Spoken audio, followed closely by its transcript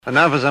And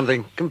now for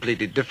something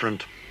completely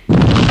different.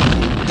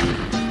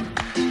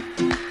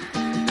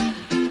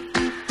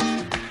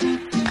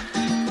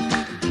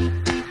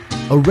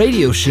 A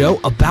radio show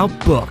about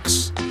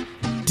books.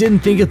 Didn't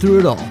think it through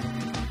at all.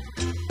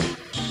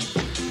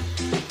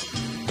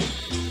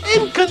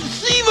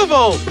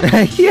 Inconceivable!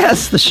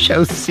 Yes, the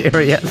show's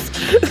serious.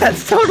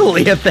 That's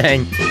totally a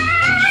thing.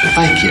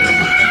 Thank you.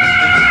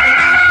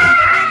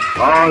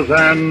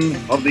 Tarzan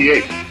of the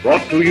Apes,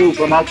 brought to you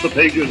from out the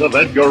pages of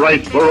Edgar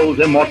Rice Burroughs'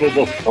 immortal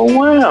book. Oh,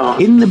 wow.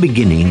 In the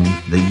beginning,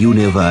 the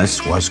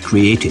universe was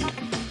created.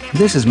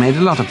 This has made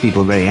a lot of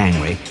people very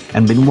angry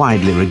and been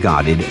widely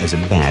regarded as a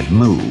bad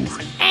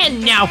move.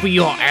 And now for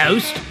your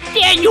host,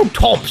 Daniel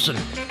Thompson,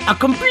 a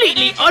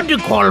completely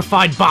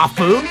underqualified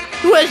buffoon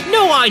who has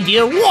no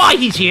idea why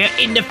he's here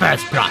in the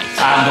first place.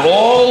 And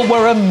all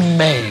were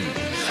amazed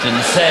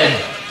and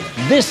said,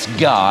 "This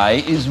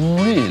guy is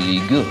really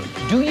good.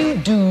 Do you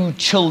do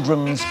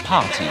children's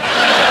parties?"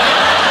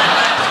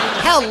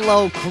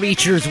 Hello,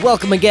 creatures.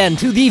 Welcome again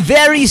to the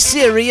Very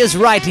Serious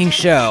Writing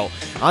Show.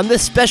 On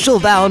this special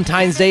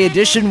Valentine's Day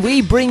edition,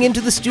 we bring into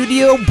the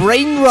studio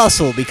Braden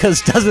Russell,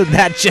 because doesn't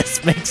that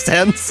just make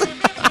sense?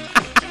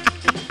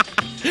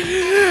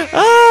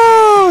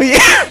 Oh,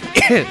 yeah.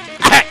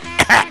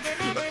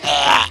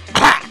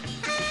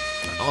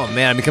 Oh,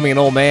 man, I'm becoming an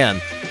old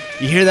man.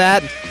 You hear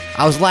that?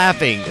 I was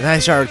laughing, and I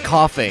started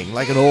coughing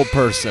like an old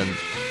person.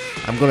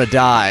 I'm gonna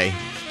die.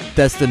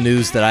 That's the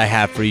news that I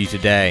have for you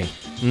today.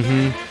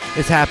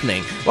 It's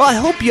happening. Well, I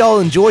hope y'all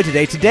enjoy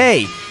today.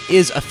 Today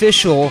is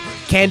official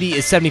Candy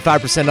is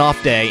 75%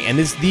 off day, and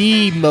it's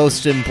the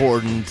most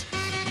important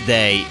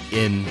day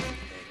in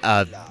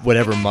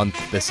whatever month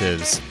this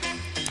is.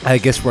 I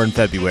guess we're in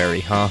February,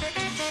 huh?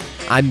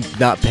 I'm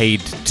not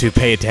paid to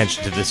pay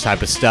attention to this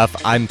type of stuff.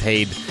 I'm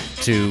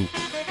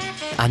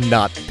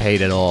not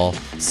paid at all.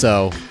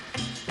 So,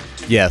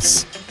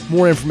 yes,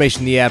 more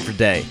information in the ad for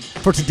day.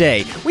 For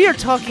today, we are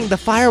talking The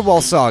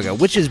Firewall Saga,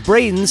 which is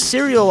Braden's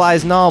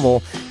serialized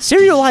novel.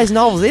 Serialized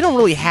novels, they don't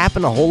really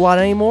happen a whole lot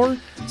anymore,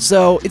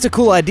 so it's a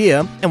cool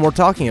idea, and we're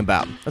talking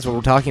about. That's what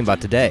we're talking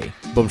about today.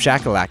 Boom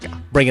shakalaka.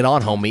 Bring it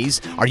on,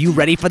 homies. Are you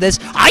ready for this?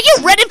 Are you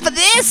ready for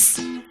this?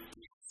 So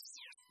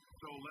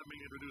let me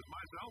introduce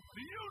myself.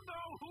 Do you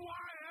know who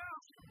I am?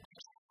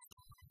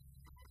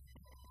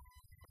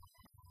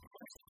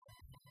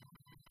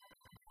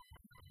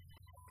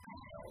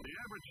 The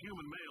average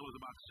human male is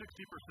about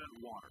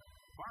 60% water.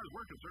 As far as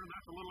we're concerned,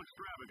 that's a little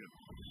extravagant.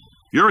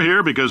 You're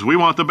here because we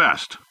want the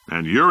best,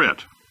 and you're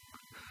it.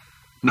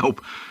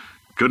 Nope.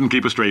 Couldn't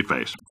keep a straight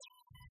face.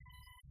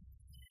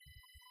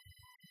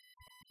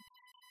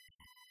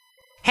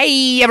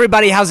 Hey,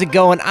 everybody, how's it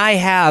going? I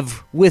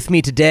have with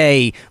me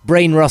today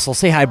Braden Russell.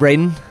 Say hi,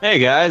 Braden. Hey,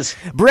 guys.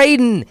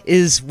 Braden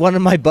is one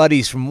of my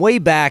buddies from way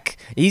back.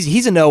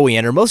 He's an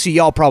OENer. Most of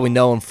y'all probably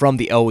know him from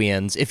the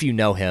OENs, if you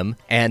know him.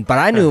 But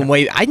I knew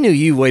him I knew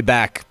you way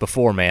back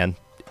before, man.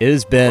 It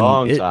has been a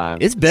long time.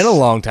 It's been a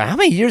long time. How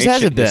many years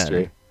has it been?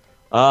 History.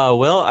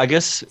 Well, I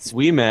guess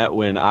we met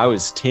when I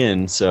was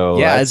 10, so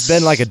yeah, it's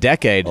been like a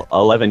decade.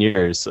 11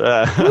 years.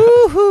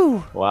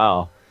 Woohoo!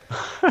 Wow.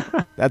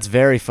 That's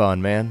very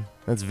fun, man.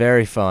 That's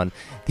very fun.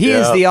 He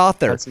is the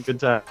author. Had some good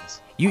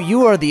times.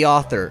 You are the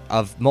author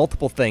of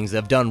multiple things that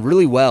have done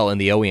really well in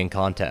the OEN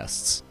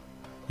contests.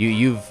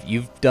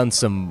 You've done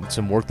some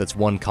work that's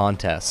won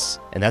contests,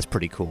 and that's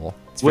pretty cool.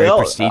 It's very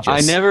prestigious.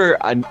 I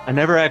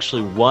never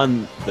actually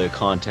won the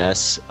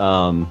contests.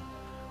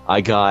 I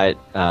got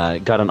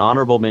an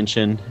honorable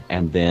mention,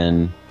 and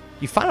then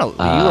you were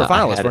a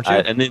finalist, weren't you?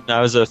 And then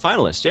I was a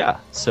finalist. Yeah.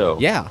 So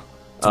yeah,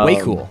 it's way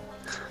cool.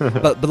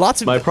 But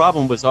lots of my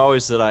problem was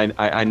always that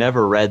I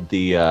never read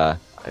the.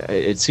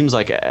 It seems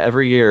like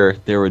every year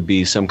there would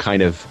be some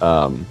kind of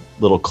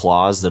little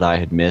clause that I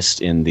had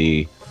missed in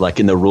the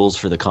rules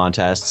for the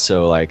contest.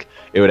 So like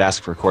it would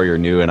ask for Courier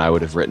New, and I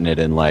would have written it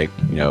in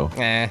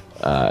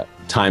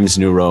Times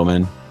New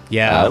Roman.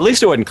 Yeah. At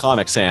least it wasn't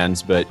Comic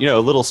Sans, but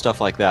little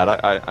stuff like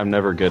that. I'm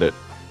never good at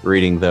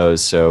reading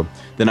those. So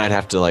then I'd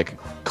have to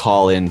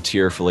call in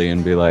tearfully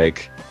and be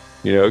like,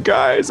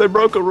 guys, I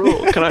broke a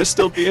rule. Can I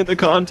still be in the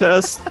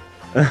contest?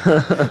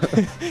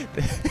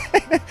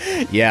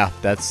 Yeah,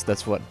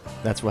 that's what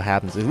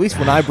happens. At least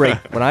when I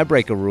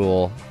break a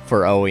rule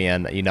for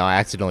OEN, I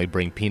accidentally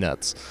bring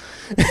peanuts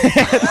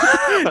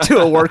to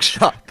a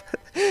workshop.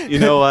 You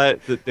know what,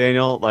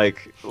 Daniel?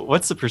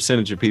 What's the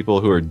percentage of people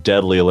who are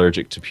deadly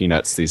allergic to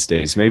peanuts these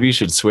days? Maybe you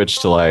should switch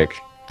to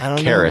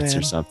carrots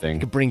or something. You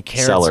could bring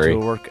carrots Celery. to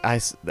a work.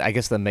 I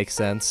guess that makes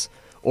sense.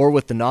 Or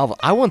with the novel.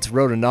 I once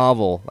wrote a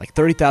novel,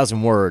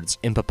 30,000 words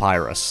in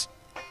papyrus,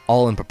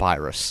 all in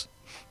papyrus.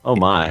 Oh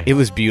my! It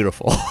was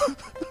beautiful.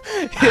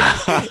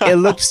 It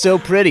looked so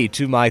pretty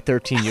to my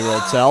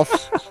 13-year-old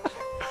self.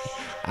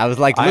 I was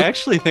like, I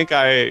actually think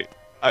I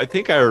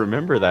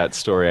remember that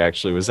story.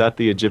 Actually, was that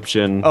the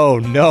Egyptian? Oh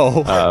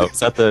no! Was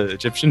that the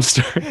Egyptian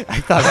story?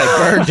 I thought I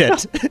burned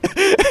it.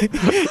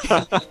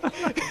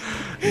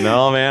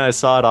 No, man, I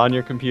saw it on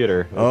your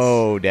computer.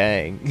 Oh,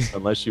 dang.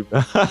 Unless you...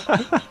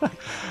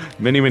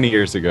 many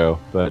years ago,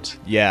 but...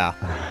 Yeah.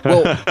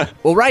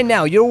 Well, right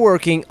now, you're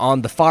working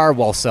on the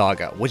Firewall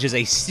Saga, which is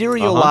a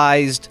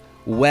serialized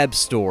web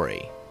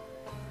story.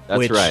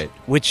 That's right.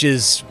 Which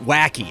is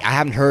wacky. I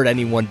haven't heard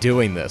anyone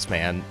doing this,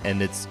 man,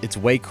 and it's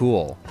way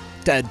cool.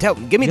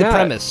 Give me the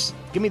premise.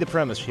 Give me the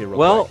premise here real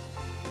quick.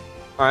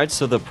 All right,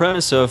 so the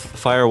premise of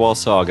Firewall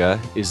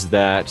Saga is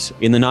that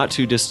in the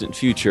not-too-distant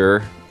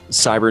future,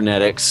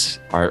 cybernetics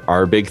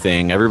are a big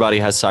thing. Everybody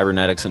has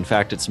cybernetics. In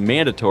fact, it's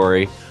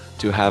mandatory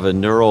to have a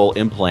neural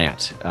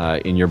implant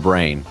in your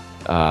brain.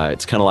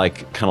 It's kind of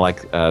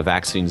like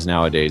vaccines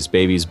nowadays.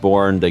 Babies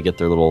born, they get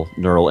their little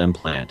neural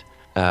implant.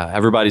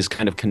 Everybody's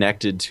kind of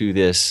connected to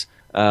this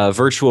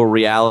virtual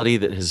reality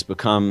that has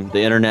become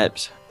the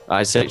internet.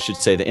 I should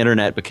say the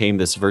internet became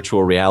this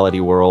virtual reality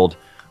world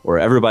where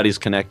everybody's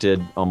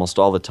connected almost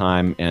all the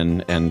time,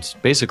 and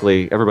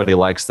basically everybody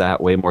likes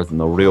that way more than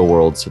the real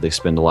world, so they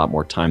spend a lot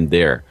more time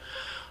there.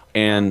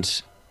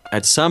 And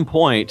at some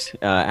point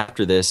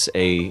after this,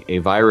 a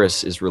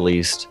virus is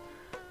released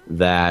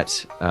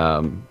that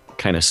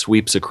kind of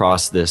sweeps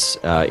across this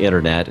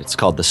internet. It's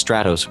called the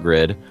Stratos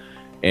Grid,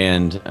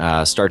 and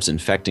starts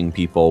infecting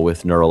people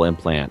with neural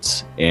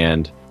implants.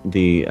 And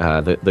the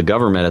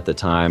government at the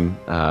time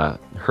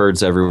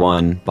herds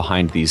everyone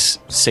behind these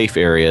safe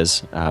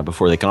areas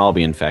before they can all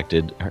be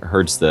infected,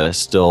 herds the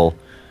still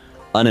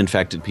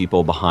uninfected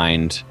people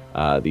behind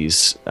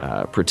these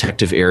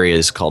protective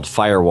areas called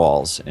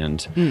firewalls,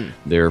 and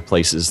they're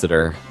places that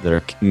are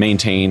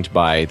maintained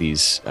by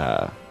these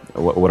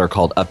what are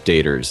called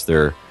updaters.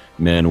 They're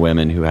men and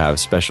women who have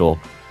special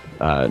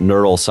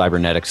neural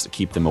cybernetics to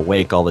keep them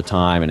awake all the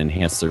time and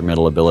enhance their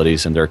mental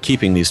abilities, and they're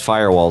keeping these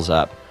firewalls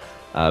up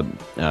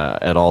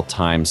at all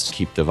times to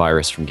keep the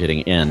virus from getting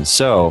in.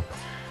 So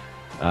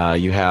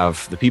you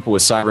have the people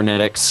with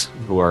cybernetics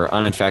who are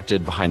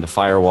uninfected behind the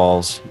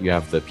firewalls. You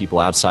have the people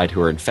outside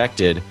who are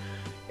infected,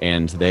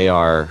 and they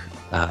are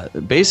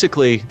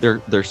basically they're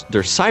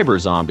cyber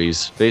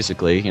zombies,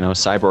 basically,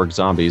 cyborg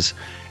zombies.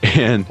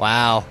 And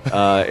wow,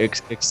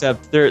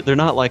 except they're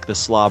not like the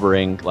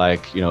slobbering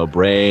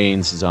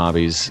brains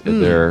zombies.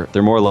 They're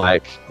more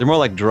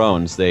like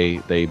drones.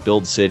 They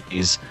build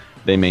cities.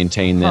 They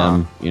maintain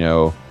them,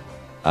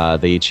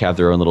 they each have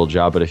their own little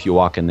job, but if you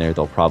walk in there,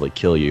 they'll probably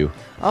kill you.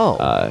 Oh,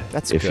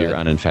 that's if good. You're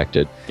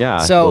uninfected. Yeah,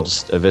 so they'll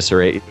just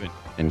eviscerate you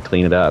and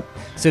clean it up.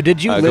 So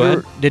did you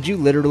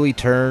literally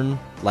turn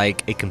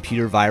like a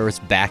computer virus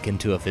back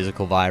into a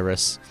physical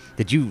virus?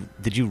 Did you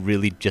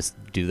really just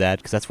do that?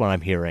 Because that's what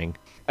I'm hearing.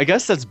 I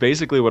guess that's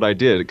basically what I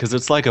did, because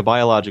it's like a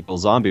biological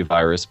zombie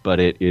virus,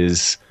 but it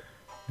is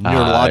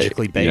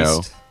neurologically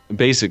based.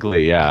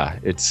 Basically, yeah,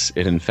 it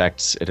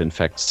infects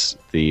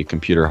the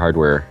computer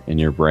hardware in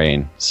your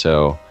brain.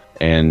 So,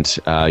 and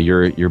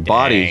your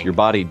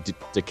body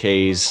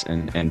decays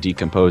and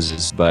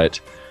decomposes,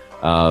 but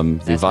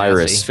the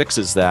virus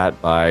fixes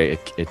that by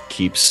it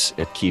keeps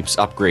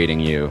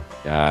upgrading you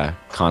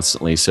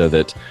constantly, so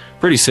that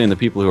pretty soon the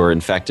people who are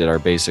infected are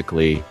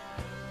basically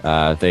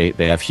they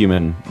have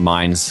human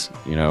minds,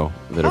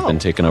 that have been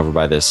taken over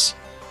by this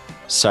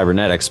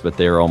cybernetics, but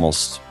they're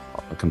almost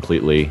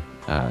completely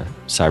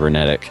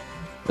cybernetic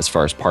as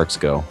far as parts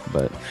go.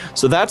 But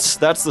so that's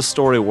the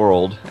story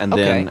world, and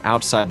then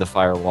outside the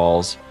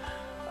firewalls,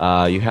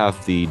 you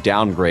have the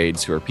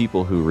downgrades, who are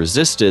people who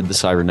resisted the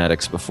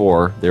cybernetics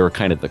before. They were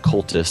kind of the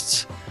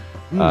cultists,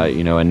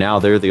 and now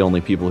they're the only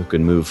people who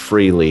can move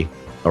freely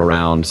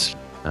around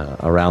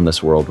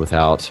this world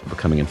without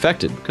becoming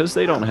infected, because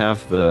they don't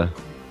have the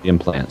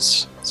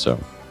implants. So,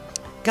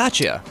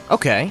 gotcha.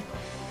 Okay,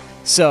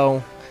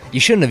 so. You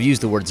shouldn't have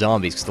used the word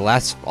zombies, because the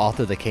last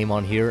author that came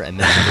on here and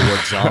mentioned the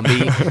word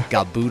zombie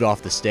got booed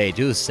off the stage.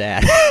 It was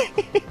sad.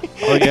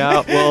 Oh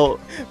yeah, well,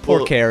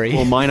 poor Carrie.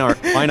 Well, mine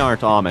aren't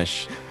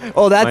Amish.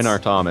 Oh, mine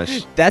aren't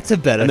Amish. That's a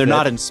benefit. And they're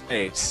not in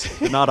space.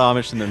 They're not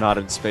Amish, and they're not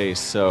in space.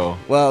 So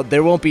well,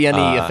 there won't be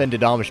any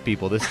offended Amish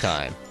people this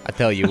time. I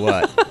tell you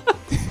what.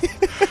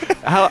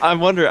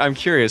 I'm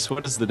curious,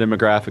 what is the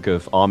demographic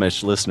of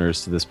Amish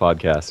listeners to this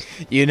podcast?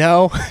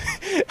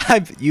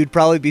 You'd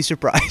probably be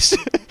surprised.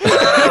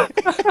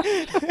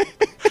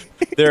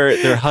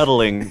 They're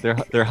huddling.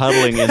 They're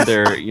huddling in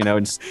their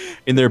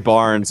in their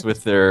barns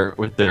with their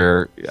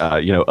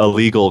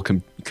illegal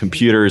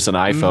computers and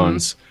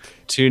iPhones,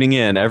 tuning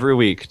in every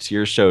week to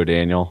your show,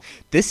 Daniel.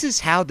 This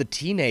is how the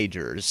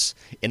teenagers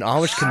in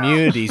Amish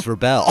communities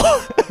rebel.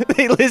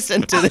 They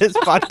listen to this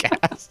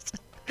podcast.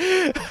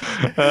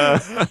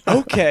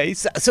 Okay,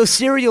 so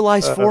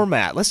serialized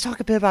format. Let's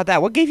talk a bit about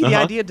that. What gave you the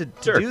idea to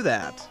do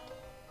that?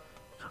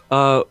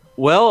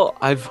 Well,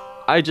 I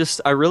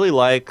really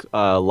like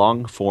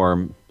long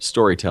form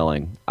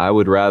storytelling. I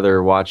would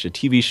rather watch a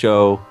TV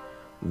show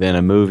than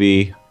a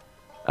movie.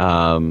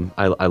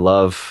 I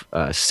love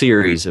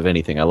series of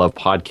anything. I love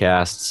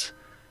podcasts,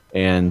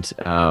 and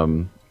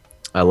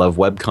I love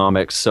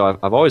webcomics. So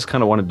I've always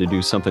kind of wanted to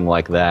do something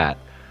like that.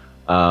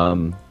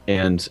 And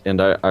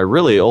I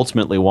really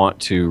ultimately want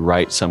to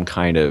write some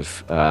kind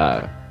of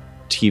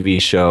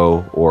TV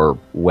show or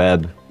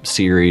web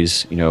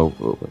series,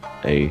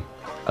 a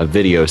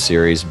video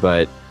series,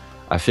 but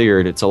I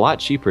figured it's a lot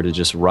cheaper to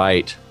just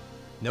write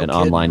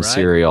online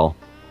serial.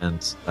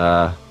 And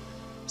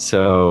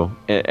so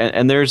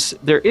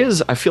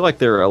I feel like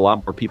there are a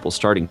lot more people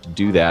starting to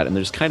do that, and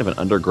there's kind of an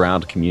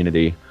underground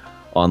community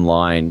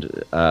online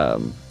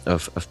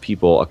of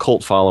people, a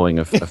cult following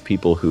of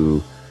people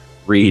who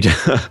read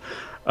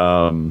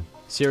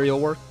serial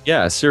work.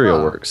 Yeah,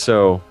 serial work.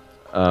 So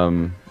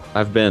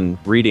I've been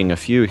reading a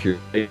few here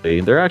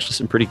lately. There are actually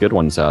some pretty good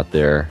ones out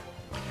there.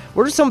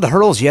 What are some of the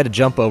hurdles you had to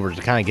jump over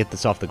to kind of get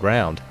this off the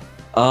ground?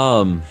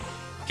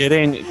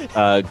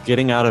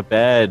 Getting out of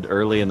bed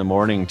early in the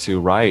morning to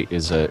write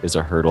is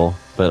a hurdle,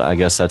 but I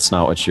guess that's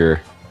not what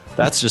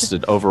that's just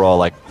an overall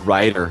like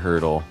writer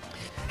hurdle.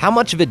 How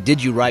much of it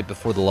did you write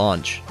before the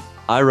launch?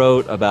 I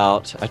wrote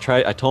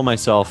I told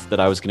myself that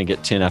I was going to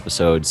get 10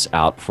 episodes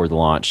out for the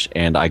launch,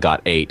 and I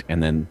got 8,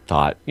 and then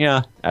thought,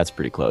 yeah, that's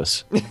pretty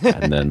close.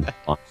 And then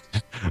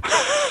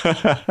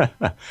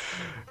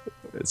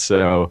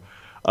so,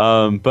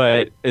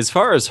 but as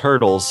far as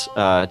hurdles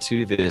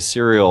to the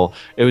serial,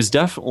 it was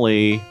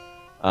definitely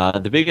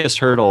the biggest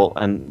hurdle,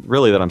 and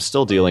really that I'm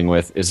still dealing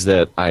with, is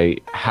that I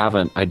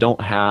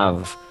don't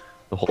have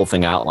the whole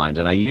thing outlined.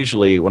 And I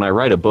usually, when I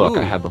write a book,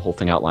 I have the whole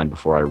thing outlined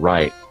before I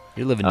write.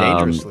 You're living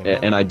dangerously.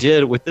 And I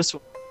did with this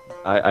one.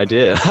 I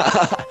did.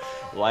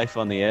 Life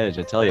on the edge,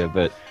 I tell you.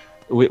 But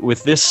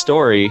with this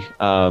story,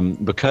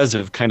 because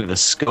of kind of the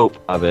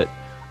scope of it,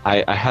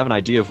 I have an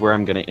idea of where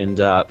I'm going to end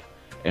up,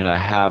 and I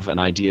have an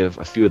idea of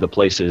a few of the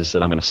places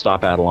that I'm going to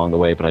stop at along the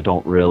way, but I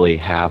don't really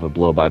have a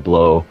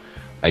blow-by-blow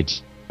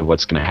idea of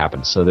what's going to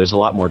happen. So there's a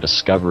lot more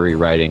discovery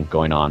writing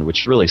going on,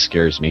 which really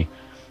scares me.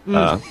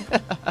 But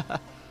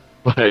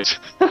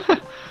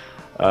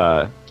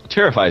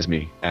terrifies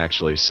me,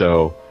 actually.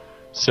 So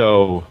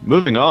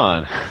moving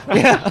on.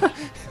 Yeah.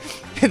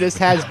 This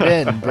has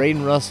been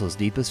Braden Russell's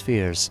Deepest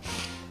Fears.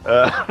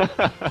 Well,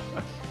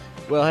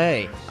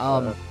 hey,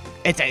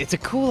 it's a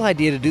cool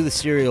idea to do the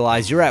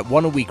serialized. You're at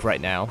 1 a week right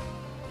now.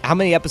 How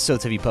many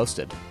episodes have you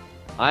posted?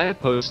 I have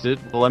posted,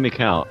 well, let me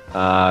count,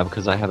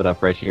 because I have it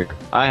up right here.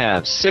 I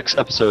have 6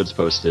 episodes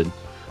posted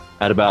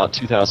at about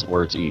 2,000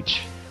 words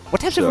each.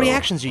 What types of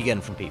reactions are you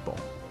getting from people?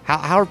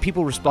 How are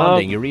people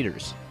responding, your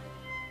readers?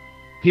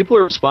 People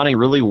are responding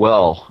really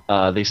well.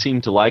 They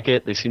seem to like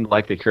it. They seem to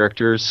like the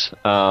characters.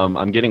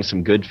 I'm getting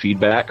some good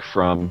feedback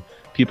from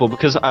people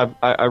because I've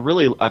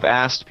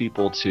asked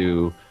people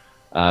to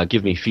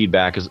give me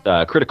feedback,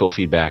 critical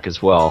feedback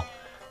as well,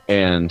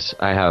 and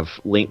I have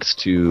links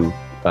to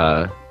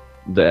the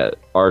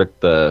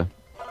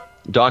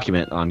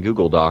document on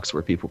Google Docs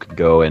where people could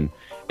go and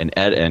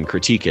edit and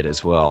critique it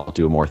as well,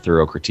 do a more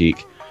thorough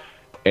critique.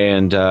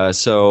 And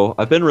so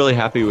I've been really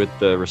happy with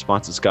the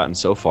response it's gotten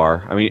so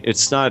far. I mean,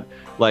 it's not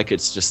like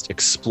it's just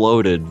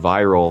exploded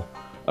viral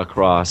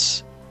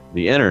across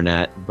the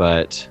internet,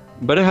 but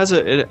it has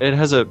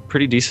a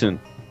pretty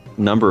decent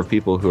number of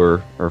people who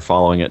are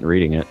following it and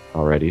reading it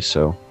already.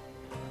 So,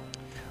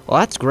 well,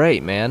 that's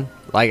great, man.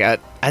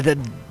 Like the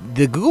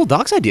Google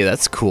Docs idea,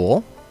 that's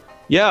cool.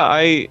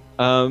 Yeah,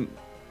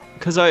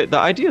 because the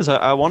idea is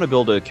I want to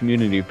build a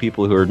community of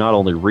people who are not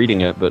only reading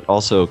it but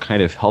also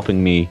kind of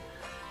helping me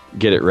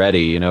get it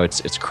ready. You know,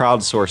 it's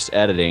crowdsourced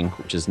editing,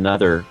 which is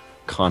another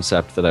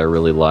concept that I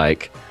really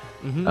like.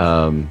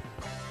 Mm-hmm.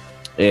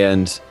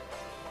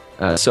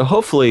 So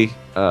hopefully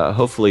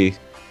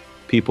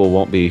people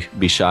won't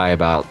be shy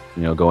about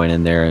going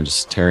in there and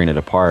just tearing it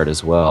apart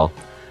as well.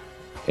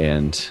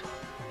 And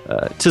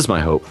 'tis my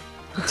hope.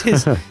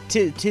 Tis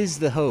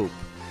the hope.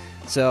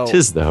 So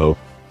 'tis the hope.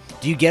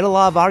 Do you get a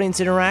lot of audience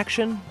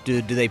interaction?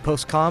 Do they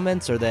post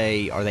comments? Are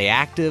they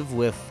active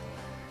with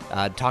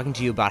talking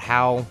to you about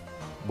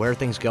where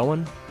things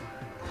going?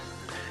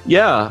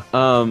 Yeah,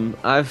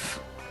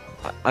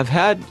 I've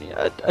had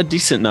a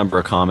decent number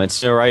of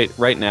comments.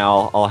 Right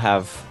now I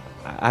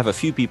have a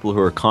few people who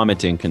are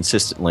commenting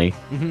consistently,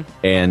 mm-hmm.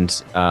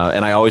 and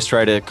I always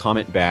try to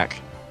comment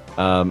back.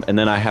 And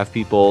then I have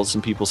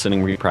some people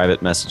sending me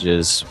private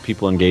messages,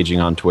 people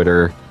engaging on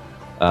Twitter.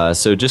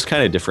 So just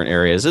kind of different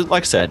areas.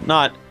 Like I said,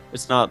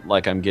 it's not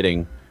like I'm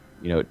getting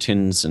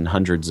tens and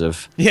hundreds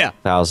of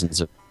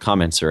thousands of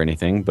comments or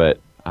anything,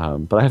 but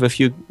I have a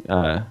few.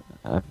 I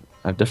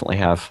definitely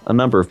have a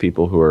number of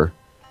people who are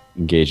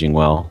engaging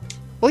well.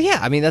 Well, yeah.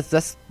 I mean,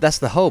 that's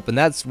the hope, and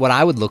that's what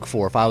I would look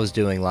for if I was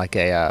doing like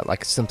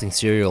something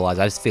serialized.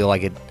 I just feel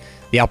like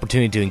the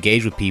opportunity to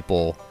engage with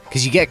people,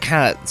 because you get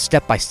kind of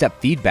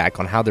step-by-step feedback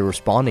on how they're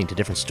responding to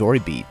different story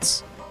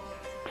beats.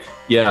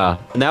 Yeah,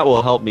 and that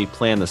will help me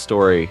plan the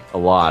story a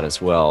lot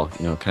as well.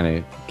 Kind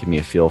of give me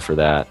a feel for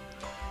that.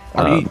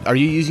 Are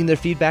you using their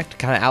feedback to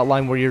kind of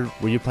outline where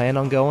you're planning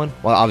on going?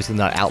 Well, obviously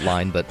not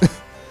outline, but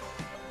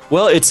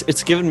well,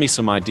 it's given me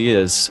some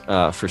ideas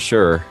for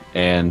sure,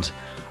 and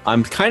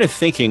I'm kind of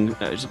thinking.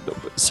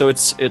 So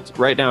it's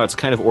right now it's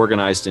kind of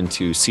organized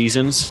into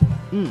seasons,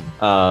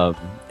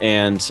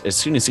 and as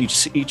soon as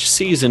each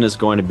season is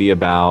going to be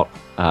about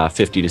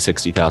 50 to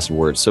 60,000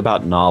 words, so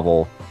about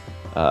novel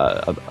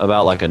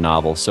about like a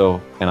novel.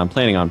 So, and I'm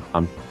planning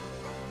on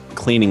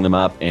cleaning them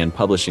up and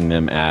publishing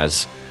them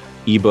as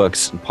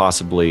ebooks and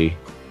possibly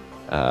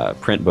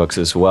print books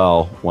as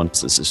well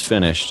once this is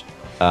finished.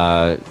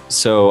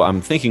 So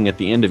I'm thinking at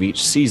the end of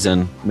each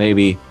season,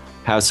 maybe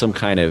have some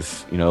kind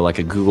of, like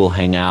a Google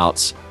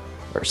Hangouts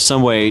or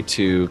some way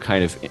to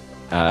kind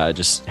of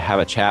just have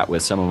a chat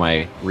with some of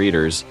my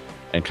readers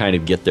and kind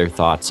of get their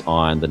thoughts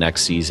on the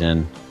next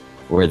season,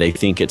 where they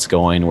think it's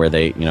going, where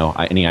they,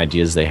 any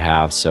ideas they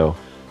have. So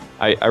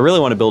I really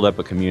want to build up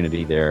a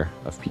community there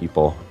of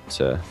people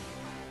to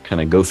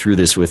kind of go through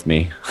this with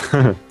me.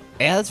 Yeah,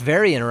 that's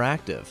very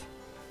interactive.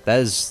 That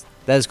is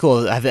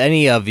cool. Have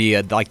any of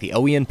the like the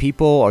OEN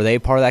people, are they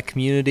part of that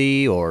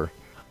community, or?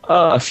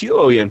 A few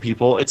OEN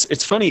people.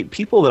 It's funny.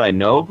 People that I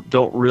know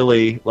don't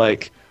really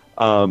like.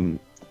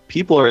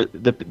 People are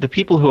the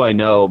people who I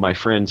know, my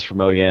friends from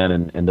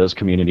OEN and those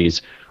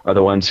communities, are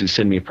the ones who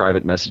send me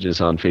private messages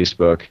on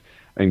Facebook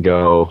and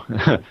go,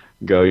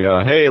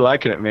 hey,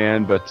 liking it,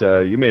 man, but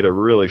you made a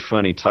really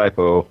funny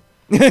typo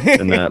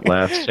in that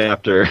last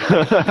chapter,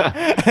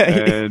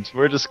 and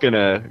we're just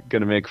gonna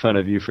make fun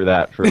of you for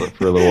that for a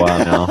little while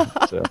now.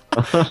 So.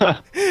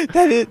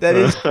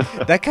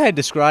 that kind of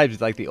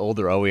describes like the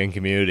older OEN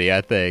community,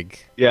 I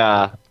think.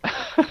 Yeah.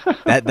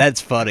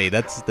 That's funny.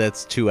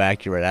 That's too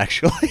accurate,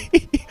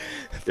 actually.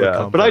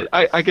 Yeah, but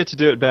I get to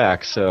do it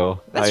back,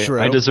 so that's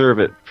true. I deserve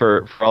it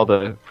for all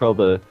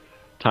the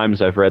times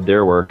I've read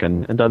their work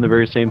and done the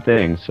very same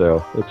thing.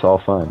 So it's all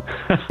fun.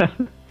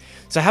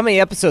 So how many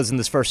episodes in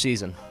this first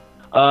season?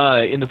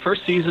 In the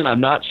first season, I'm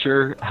not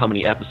sure how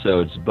many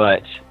episodes,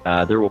 but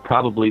there will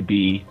probably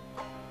be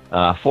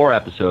 4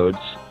 episodes,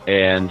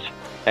 and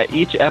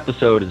each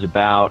episode is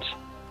episode.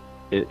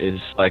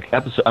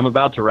 I'm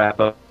about to wrap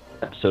up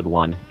episode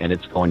 1, and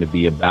it's going to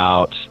be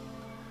about.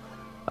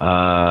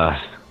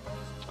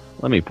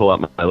 Let me pull up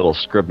my little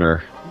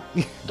Scrivener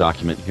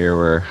document here.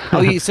 Where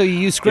so you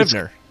use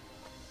Scrivener?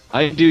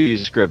 I do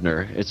use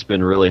Scrivener. It's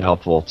been really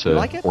helpful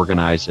to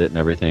organize it and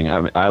everything.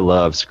 I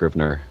love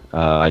Scrivener.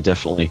 I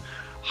definitely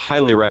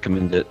highly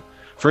recommend it.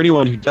 For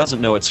anyone who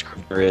doesn't know what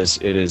Scrivener is,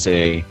 it is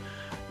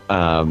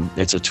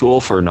it's a tool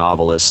for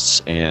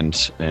novelists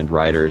and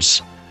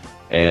writers,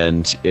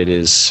 and it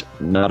is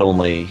not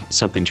only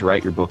something to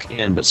write your book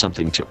in, but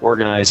something to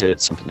organize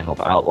it, something to help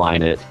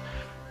outline it.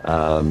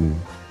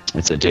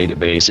 It's a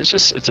database.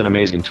 It's an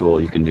amazing tool.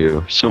 You can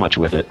do so much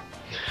with it.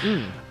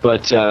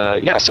 But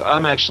so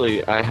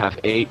I have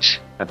 8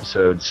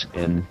 episodes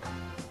in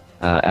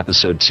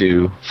episode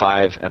 2,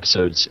 5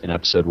 episodes in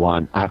episode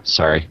 1.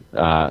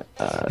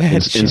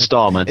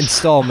 Installments.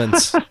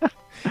 Installments.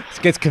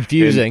 It gets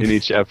confusing. In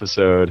each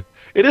episode.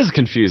 It is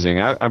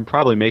confusing. I'm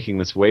probably making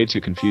this way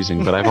too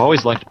confusing, but I've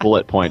always liked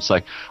bullet points.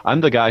 Like,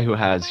 I'm the guy who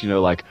has,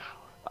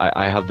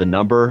 I have the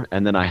number,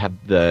 and then I have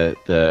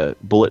the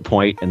bullet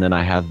point, and then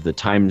I have the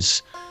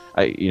times,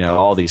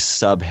 all these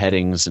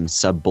subheadings and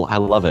I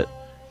love it.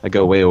 I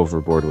go way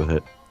overboard with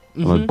it.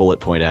 I'm a bullet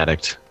point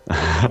addict.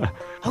 Okay.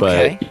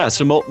 But yeah,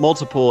 so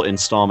multiple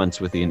installments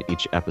within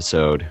each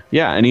episode.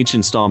 Yeah, and each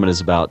installment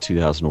is about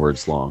 2,000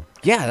 words long.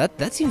 Yeah,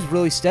 that seems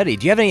really steady.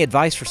 Do you have any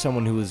advice for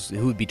someone who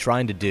would be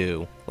trying to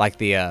do like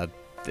the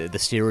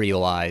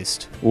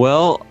serialized?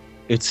 Well,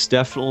 it's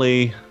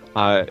definitely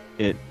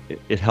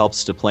it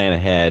helps to plan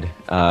ahead.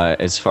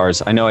 As far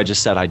as I know, I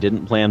just said I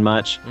didn't plan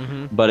much,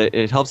 but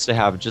it helps to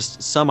have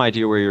just some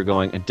idea where you're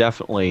going, and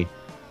definitely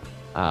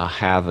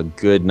have a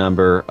good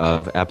number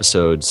of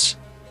episodes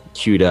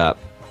queued up.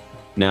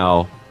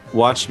 Now,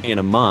 watch me in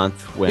a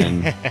month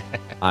when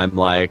I'm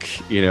like,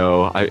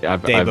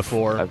 I've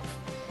before.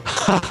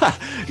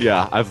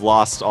 I've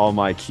lost all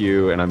my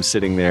cue, and I'm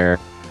sitting there,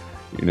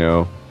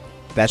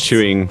 that's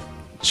chewing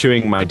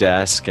my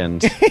desk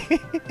and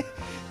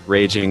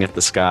raging at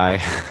the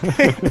sky.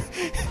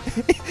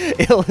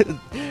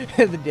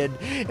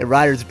 And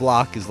writer's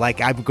block is like,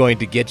 I'm going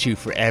to get you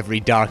for every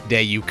dark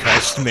day you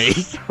cursed me.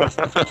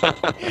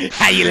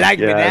 How you like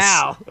me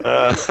now?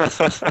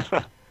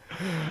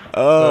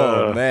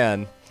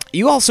 Man.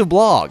 You also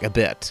blog a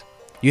bit.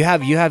 You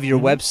have your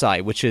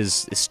website, which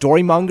is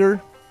Storymonger?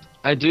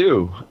 I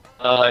do.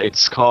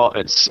 It's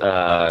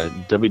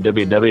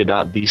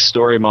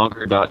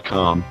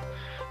www.thestorymonger.com,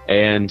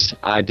 and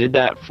I did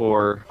that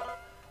for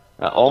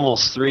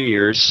almost 3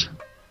 years,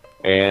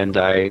 and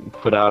I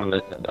put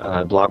out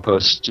a blog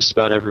post just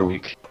about every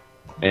week.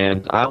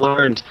 And I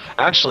learned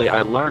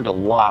a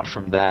lot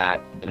from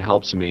that. It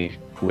helps me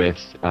with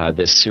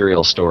this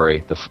serial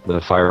story, the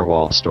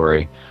Firewall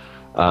story,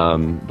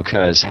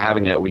 because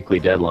having that weekly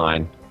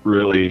deadline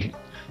really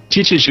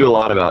teaches you a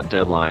lot about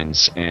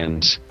deadlines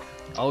and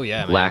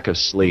lack of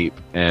sleep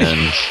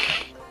and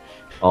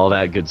all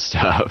that good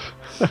stuff.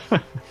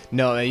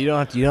 No, you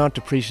don't have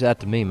to preach that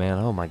to me, man.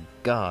 Oh my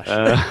gosh.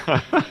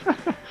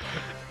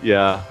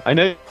 Yeah, I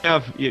know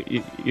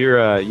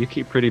you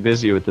keep pretty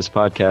busy with this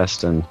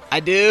podcast, and I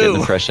do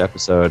getting a fresh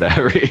episode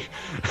every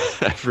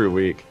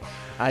week.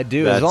 I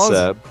do. As long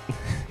as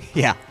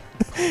yeah,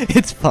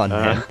 it's fun,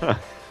 man.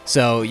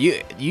 So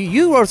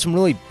you wrote some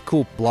really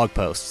cool blog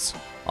posts.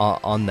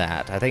 on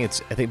that. I think,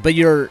 but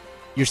your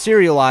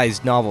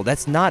serialized novel,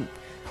 that's not,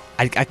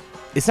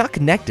 it's not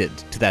connected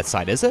to that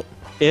site, is it?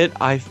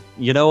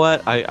 You know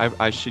what?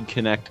 I should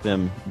connect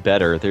them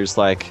better. There's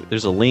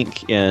a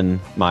link in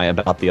my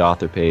About the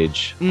Author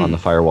page on the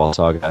Firewall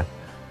Saga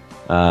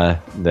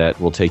that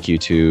will take you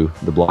to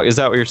the blog. Is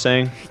that what you're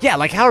saying? Yeah,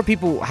 like how do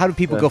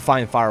people go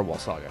find Firewall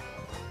Saga?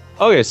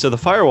 Okay, so the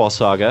Firewall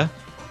Saga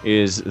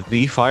is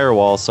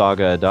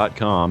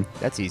thefirewallsaga.com.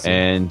 That's easy.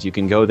 And you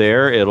can go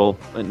there.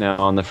 Now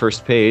on the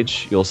first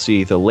page, you'll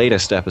see the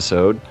latest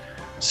episode.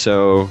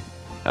 So,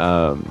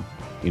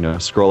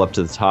 scroll up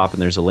to the top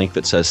and there's a link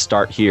that says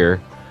Start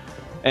Here.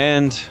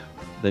 And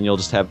then you'll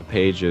just have a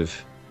page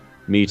of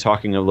me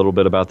talking a little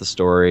bit about the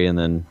story, and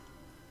then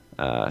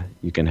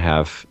you can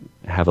have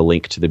a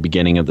link to the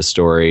beginning of the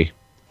story.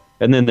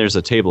 And then there's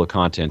a table of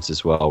contents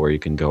as well where you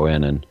can go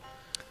in and...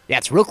 Yeah,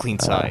 it's a real clean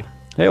site.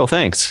 Hey, well,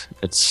 thanks.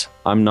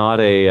 I'm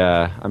not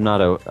a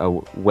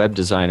web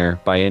designer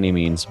by any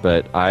means,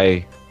 but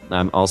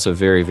I'm also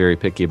very, very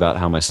picky about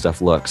how my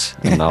stuff looks,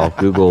 and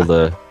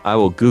I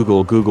will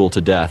Google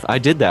to death. I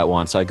did that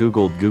once. I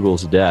Googled Google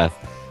to death.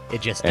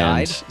 It just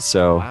died.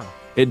 So wow.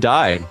 It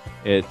died.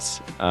 It's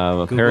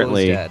apparently Google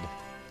is dead.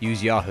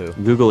 Use Yahoo.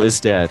 Google is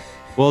dead.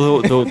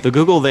 Well, the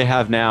Google they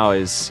have now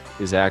is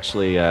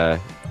actually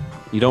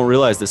you don't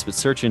realize this, but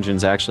search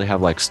engines actually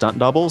have like stunt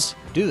doubles.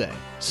 Do they?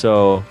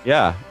 So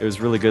yeah, it was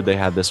really good they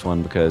had this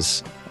one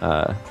because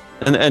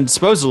and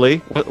supposedly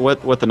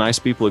what the nice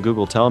people at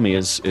Google tell me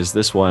is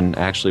this one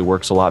actually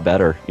works a lot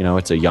better.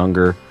 It's a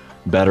younger,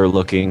 better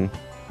looking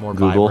more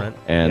Google vibrant.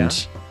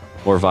 And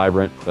more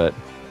vibrant, but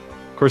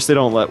of course they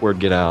don't let word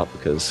get out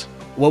because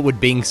what would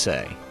Bing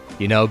say?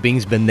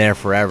 Bing's been there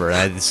forever.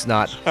 It's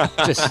not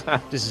just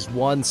this is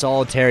one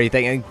solitary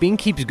thing, and Bing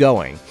keeps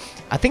going.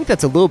 I think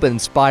that's a little bit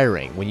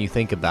inspiring when you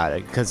think about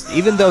it, because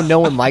even though no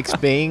one likes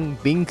Bing,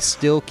 Bing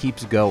still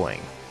keeps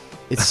going.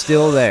 It's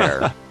still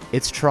there.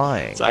 It's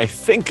trying. I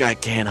think I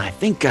can.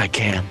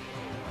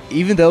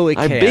 Even though it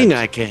can't. Bing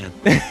I can.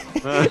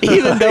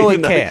 Even though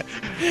it can't.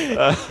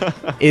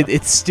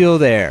 It's still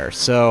there.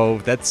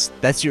 So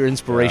that's your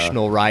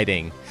inspirational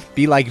writing.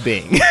 Be like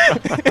Bing.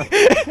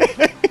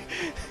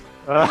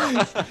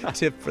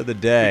 Tip for the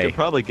day. We could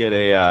probably get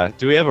a.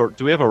 Do we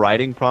have a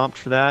writing prompt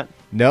for that?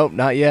 Nope,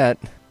 not yet.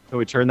 Can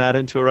we turn that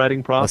into a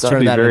writing prompt? Let's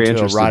turn that into a writing That'd be very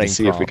interesting to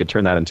see if we could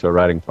turn that into a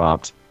writing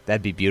prompt.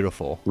 That'd be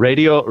beautiful.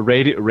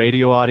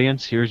 Radio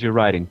audience, here's your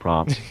writing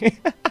prompt.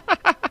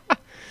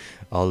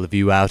 All of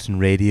you out in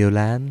Radio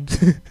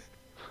Land.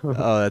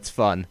 Oh, that's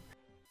fun.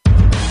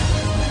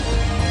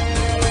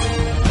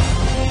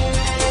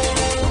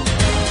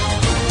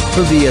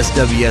 For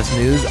VSWS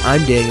News,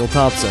 I'm Daniel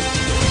Thompson.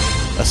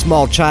 A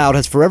small child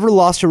has forever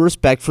lost her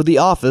respect for the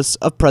office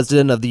of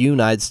President of the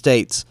United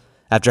States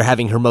after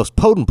having her most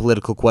potent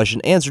political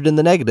question answered in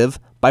the negative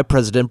by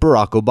President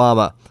Barack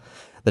Obama.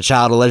 The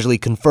child allegedly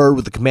conferred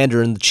with the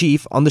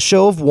commander-in-chief on the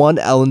show of one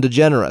Ellen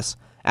DeGeneres,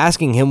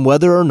 asking him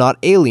whether or not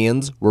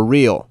aliens were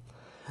real.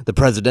 The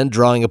president,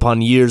 drawing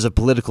upon years of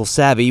political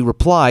savvy,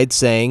 replied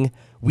saying,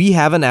 "We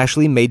haven't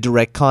actually made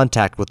direct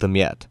contact with them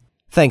yet.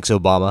 Thanks,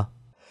 Obama."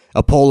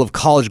 A poll of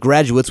college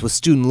graduates with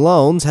student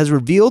loans has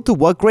revealed to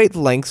what great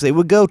lengths they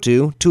would go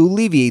to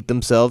alleviate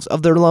themselves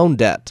of their loan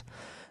debt.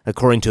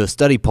 According to a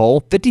study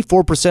poll,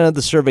 54% of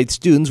the surveyed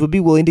students would be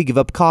willing to give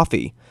up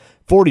coffee,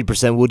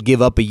 40% would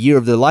give up a year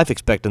of their life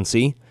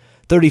expectancy,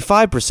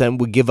 35%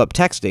 would give up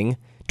texting,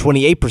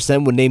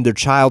 28% would name their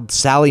child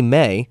Sally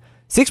Mae,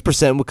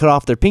 6% would cut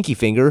off their pinky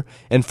finger,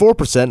 and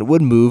 4%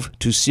 would move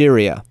to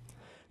Syria.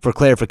 For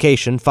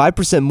clarification,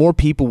 5% more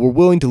people were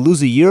willing to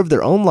lose a year of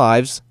their own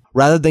lives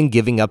rather than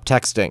giving up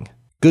texting.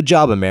 Good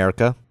job,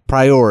 America.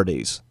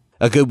 Priorities.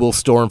 A Goodwill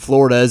store in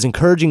Florida is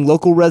encouraging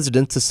local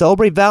residents to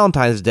celebrate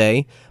Valentine's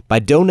Day by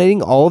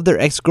donating all of their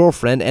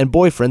ex-girlfriend and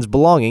boyfriend's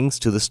belongings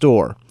to the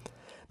store.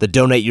 The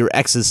Donate Your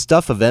Ex's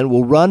Stuff event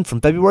will run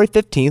from February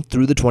 15th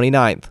through the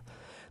 29th.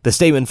 The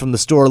statement from the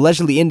store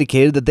allegedly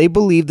indicated that they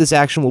believe this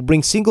action will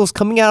bring singles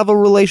coming out of a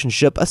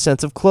relationship a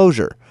sense of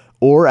closure,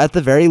 or at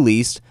the very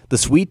least, the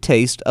sweet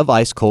taste of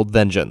ice-cold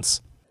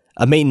vengeance.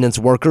 A maintenance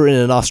worker in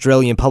an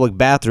Australian public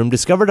bathroom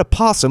discovered a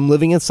possum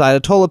living inside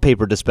a toilet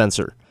paper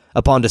dispenser.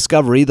 Upon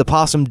discovery, the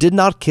possum did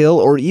not kill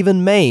or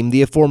even maim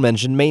the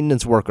aforementioned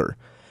maintenance worker.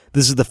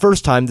 This is the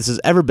first time this has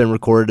ever been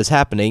recorded as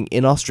happening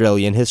in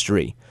Australian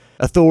history.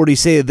 Authorities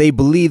say that they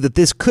believe that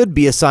this could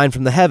be a sign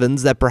from the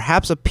heavens that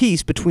perhaps a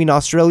peace between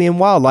Australian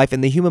wildlife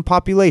and the human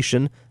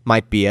population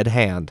might be at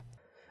hand.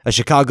 A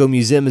Chicago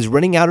museum is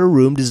renting out a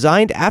room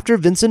designed after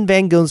Vincent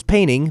van Gogh's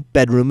painting,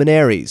 Bedroom in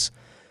Aries.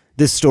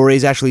 This story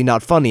is actually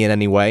not funny in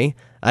any way.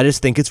 I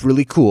just think it's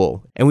really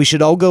cool, and we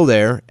should all go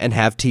there and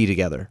have tea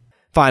together.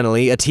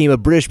 Finally, a team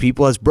of British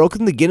people has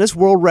broken the Guinness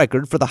World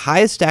Record for the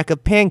highest stack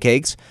of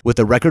pancakes with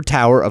a record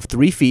tower of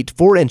 3 feet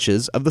 4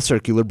 inches of the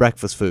circular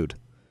breakfast food.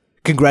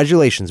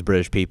 Congratulations,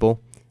 British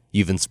people.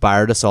 You've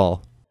inspired us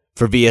all.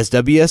 For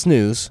VSWS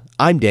News,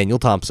 I'm Daniel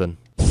Thompson.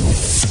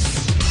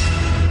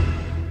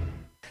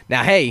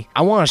 Now, hey,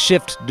 I want to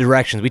shift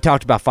directions. We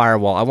talked about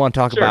Firewall. I want to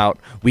talk about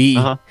we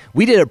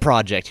did a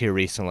project here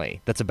recently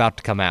that's about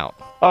to come out.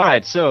 All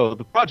right, so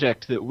the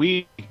project that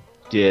we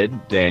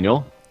did,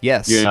 Daniel.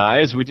 Yes. You and I,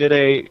 is we did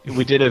a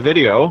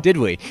video. Did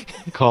we?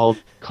 Called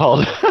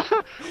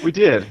we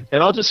did,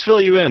 and I'll just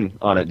fill you in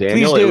on it,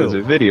 Daniel. Please do. It was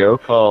a video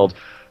called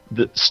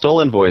 "The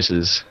Stolen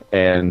Voices,"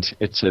 and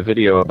it's a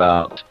video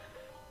about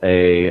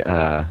a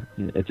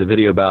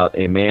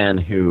man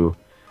who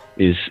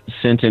is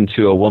sent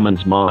into a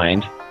woman's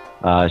mind.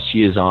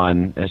 She's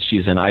in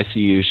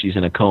ICU. She's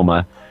in a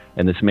coma,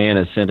 and this man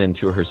is sent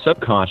into her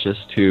subconscious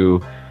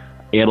to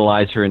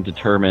analyze her and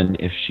determine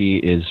if she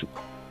is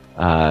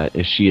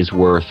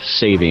worth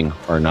saving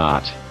or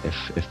not,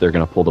 if they're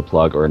going to pull the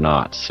plug or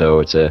not. So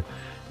it's a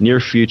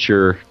near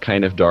future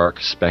kind of dark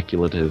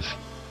speculative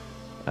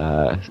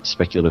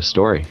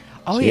story.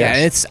 Oh So, yeah,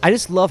 yes. and I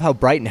just love how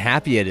bright and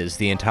happy it is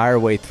the entire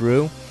way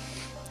through.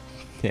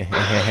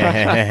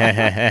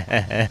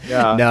 Yeah.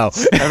 No.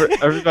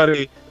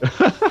 Everybody.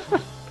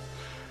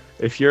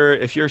 If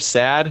you're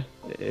sad,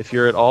 if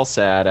you're at all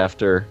sad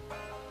after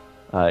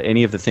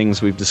any of the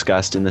things we've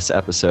discussed in this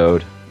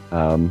episode,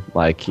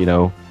 like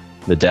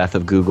the death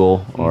of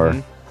Google or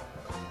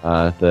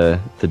the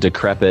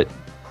decrepit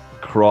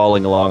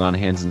crawling along on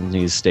hands and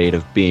knees state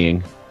of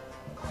being,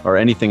 or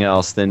anything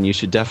else, then you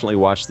should definitely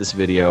watch this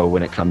video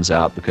when it comes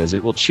out, because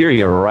it will cheer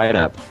you right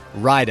up.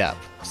 Right up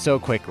so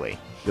quickly.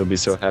 You'll be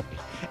so happy.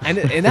 And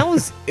that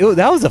was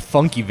a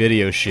funky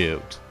video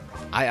shoot.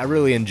 I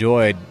really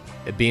enjoyed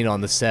being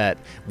on the set.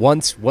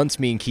 Once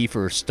me and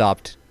Kiefer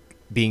stopped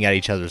being at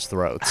each other's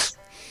throats.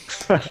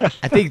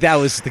 I think that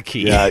was the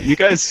key. Yeah, you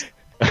guys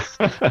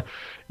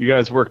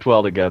worked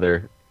well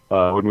together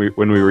when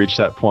we reached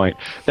that point.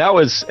 That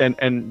was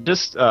and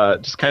just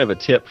kind of a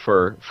tip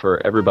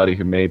for everybody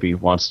who maybe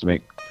wants to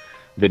make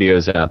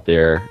videos out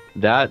there.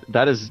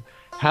 That is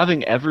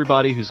having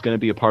everybody who's going to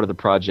be a part of the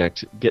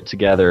project get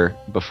together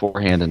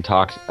beforehand and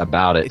talk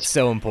about it. It's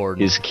so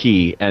important. Is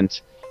key.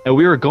 And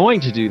we were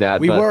going to do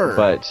that.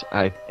 But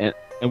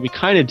we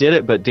kind of did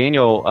it, but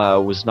Daniel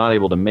was not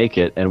able to make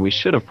it, and we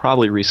should have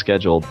probably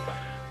rescheduled,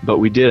 but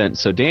we didn't.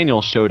 So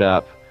Daniel showed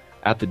up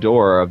at the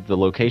door of the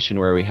location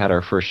where we had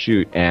our first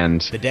shoot,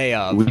 and the day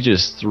of, we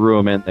just threw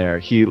him in there.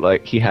 He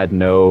had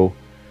a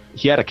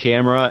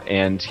camera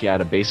and he had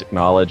a basic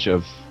knowledge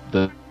of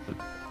the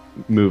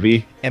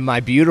movie, and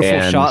my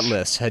beautiful shot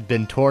list had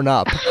been torn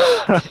up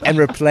and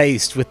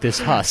replaced with this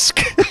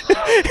husk.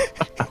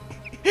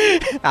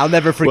 I'll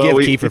never forgive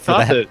Kiefer for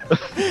that.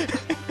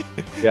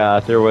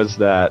 Yeah, there was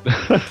that.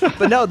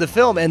 But no, the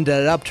film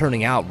ended up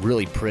turning out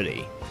really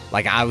pretty.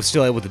 Like, I was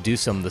still able to do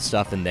some of the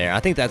stuff in there. I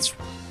think that's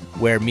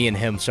where me and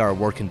him started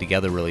working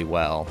together really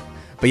well.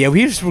 But yeah,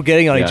 we just were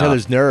getting on each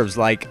other's nerves.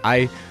 Like,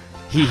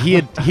 he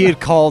had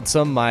called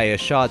some of my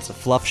shots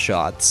fluff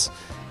shots,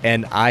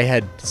 and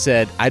I'd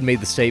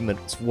made the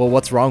statement, well,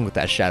 what's wrong with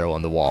that shadow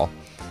on the wall?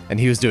 And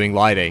he was doing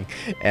lighting,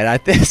 and I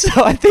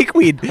think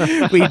we'd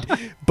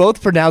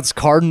both pronounced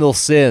cardinal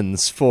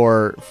sins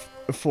for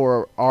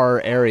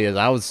our areas.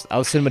 I was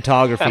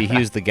cinematography, he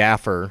was the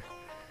gaffer,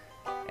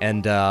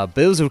 and but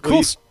it was a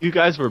cool. You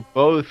guys were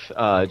both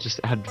just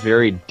had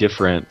very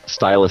different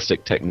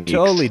stylistic techniques.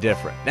 Totally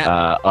different.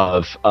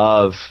 Of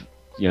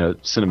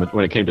cinema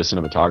when it came to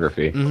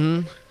cinematography.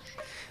 Mm-hmm.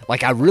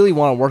 Like, I really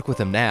want to work with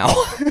him now.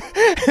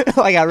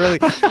 Like, I really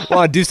want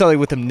to do something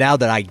with him now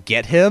that I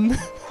get him.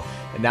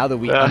 And now that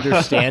we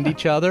understand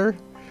each other,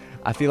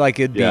 I feel like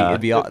it'd be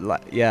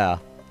yeah.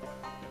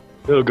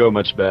 It'll go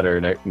much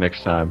better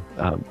next time.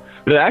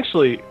 But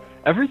actually,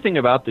 everything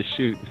about the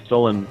shoot, the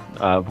Stolen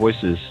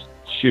Voices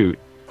shoot,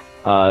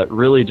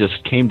 really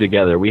just came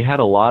together. We had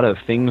a lot of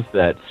things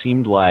that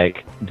seemed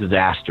like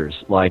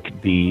disasters,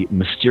 like the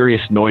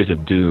mysterious noise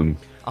of doom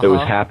that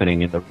was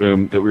happening in the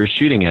room that we were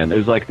shooting in. It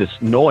was like this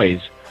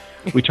noise.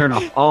 We turned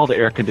off all the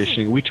air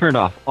conditioning. We turned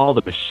off all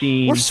the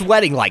machines. We're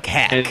sweating like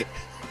heck. And,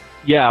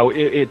 yeah,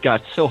 it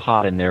got so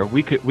hot in there.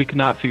 We could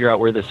not figure out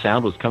where the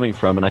sound was coming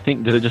from, and I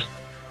think did it just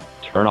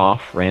turn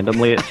off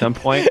randomly at some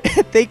point?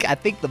 I think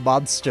the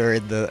monster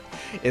in the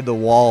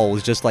wall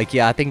was just like,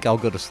 yeah, I think I'll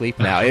go to sleep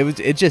now.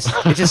 It just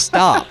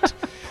stopped.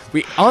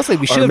 We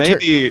should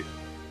have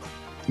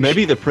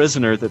maybe the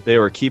prisoner that they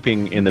were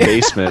keeping in the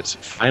basement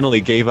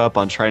finally gave up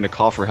on trying to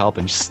call for help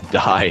and just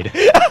died.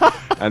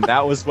 And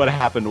that was what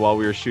happened while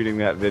we were shooting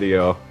that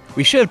video.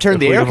 We should have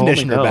turned the air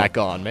conditioner back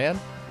on, man.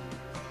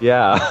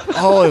 Yeah.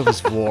 Oh, it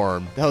was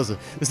warm. It was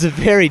a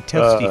very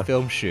toasty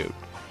film shoot.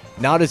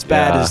 Not as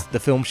bad as the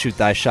film shoot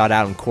that I shot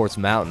out in Quartz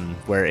Mountain,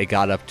 where it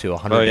got up to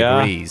 100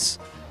 degrees,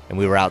 and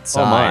we were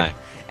outside. Oh my.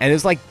 And it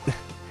was like,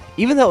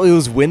 even though it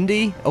was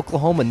windy,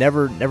 Oklahoma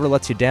never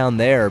lets you down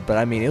there. But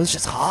I mean, it was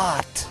just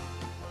hot.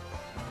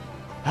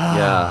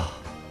 Yeah.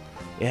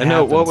 I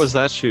know. What was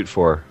that shoot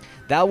for?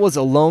 That was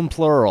Alone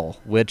Plural,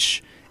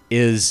 which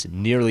is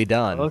nearly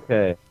done.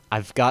 Okay.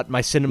 I've got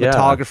my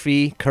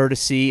cinematography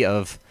courtesy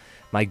of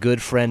my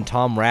good friend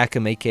Tom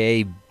Rackham,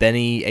 a.k.a.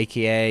 Benny,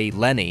 a.k.a.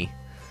 Lenny.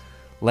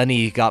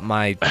 Lenny got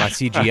my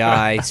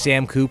CGI.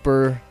 Sam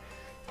Cooper,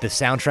 the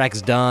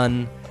soundtrack's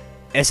done.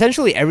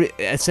 essentially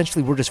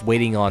we're just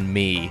waiting on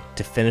me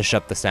to finish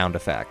up the sound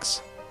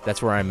effects.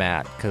 That's where I'm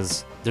at,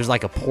 because there's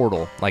like a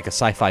portal, like a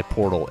sci-fi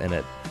portal in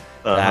it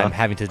that I'm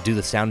having to do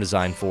the sound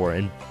design for.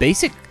 And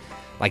base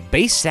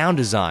sound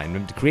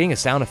design, creating a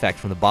sound effect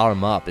from the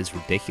bottom up is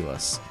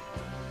ridiculous.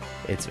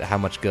 It's how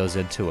much goes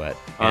into it.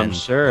 I'm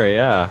sure,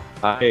 yeah.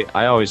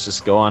 I always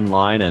just go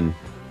online and,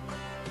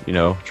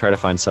 try to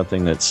find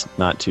something that's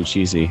not too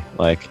cheesy.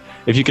 Like,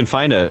 if you can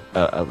find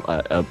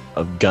a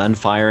gun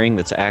firing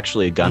that's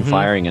actually a gun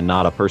firing and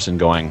not a person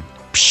going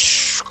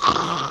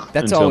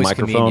that's into always a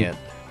microphone, convenient.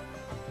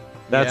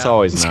 that's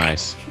always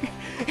nice.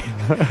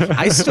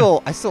 I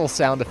still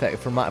sound effect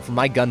for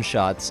my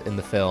gunshots in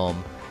the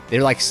film.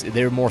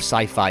 They're more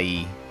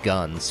sci-fi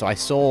guns. So I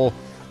stole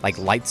like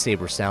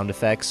lightsaber sound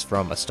effects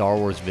from a Star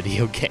Wars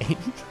video game.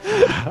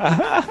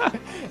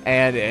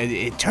 And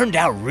it turned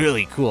out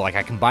really cool. Like,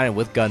 I combined it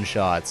with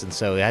gunshots, and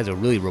so it has a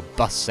really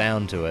robust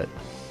sound to it.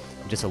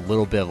 Just a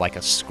little bit of like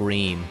a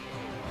scream.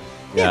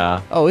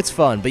 Yeah. Oh, it's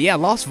fun. But yeah,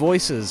 Lost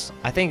Voices,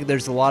 I think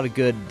there's a lot of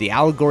good, the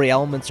allegory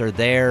elements are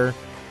there.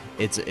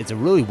 It's a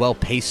really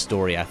well-paced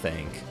story, I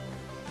think.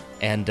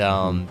 And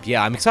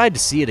yeah, I'm excited to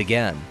see it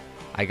again.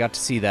 I got to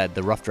see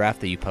the rough draft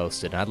that you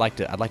posted, and I'd like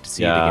to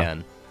see it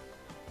again.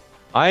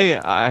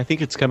 I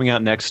think it's coming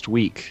out next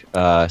week.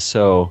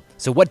 So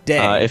what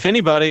day? If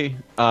anybody,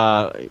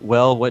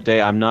 what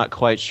day? I'm not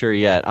quite sure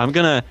yet. I'm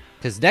gonna,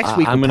 because next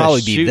week would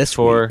probably be this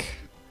week.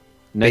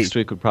 Next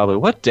week would probably.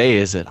 What day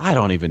is it? I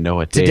don't even know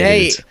what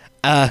day it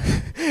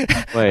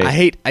is.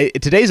 Wait.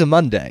 Today's a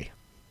Monday.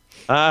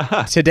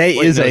 Today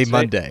is a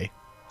Monday.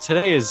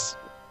 Today is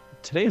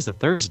a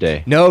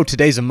Thursday. No,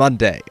 today's a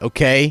Monday.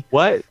 Okay.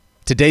 What?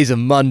 Today's a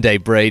Monday,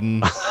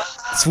 Braden.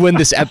 It's when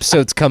this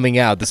episode's coming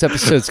out. This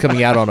episode's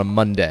coming out on a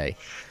Monday.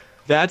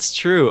 That's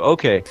true.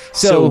 Okay.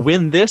 So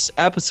when this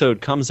episode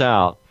comes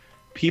out,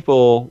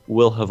 people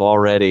will have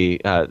already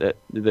the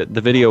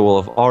video will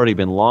have already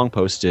been long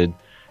posted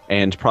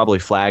and probably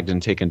flagged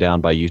and taken down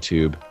by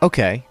YouTube.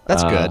 Okay,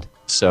 that's good.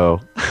 So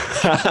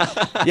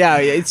yeah,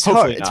 it's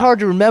hard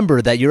to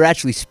remember that you're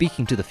actually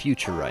speaking to the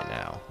future right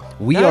now.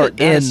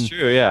 That's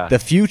true, yeah. The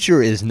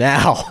future is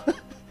now.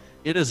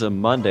 It is a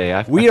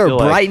Monday. We are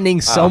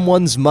brightening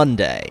someone's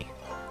Monday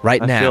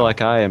right now. I feel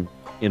like I am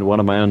in one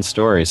of my own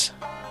stories.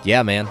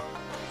 Yeah, man.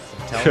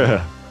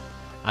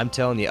 I'm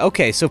telling you.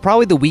 Okay, so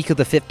probably the week of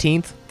the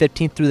 15th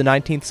through the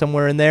 19th,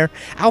 somewhere in there.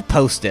 I'll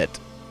post it.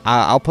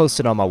 I'll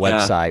post it on my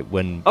website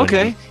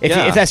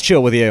if that's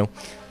chill with you.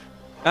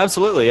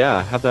 Absolutely,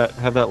 yeah. Have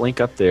that link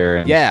up there.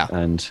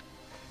 And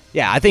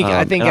I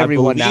think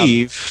everyone now.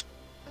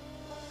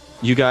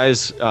 You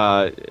guys,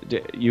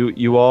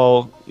 you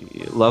all,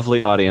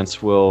 lovely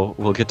audience,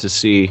 will get to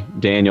see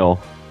Daniel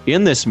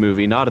in this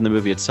movie, not in the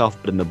movie itself,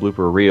 but in the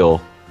blooper reel,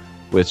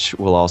 which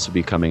will also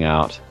be coming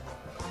out,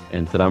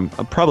 and that I'm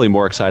probably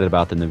more excited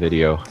about than the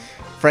video.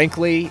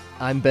 Frankly,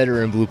 I'm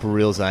better in blooper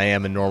reels than I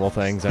am in normal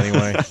things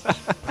anyway.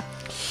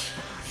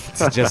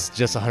 It's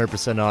just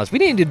 100% honest. We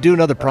need to do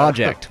another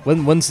project.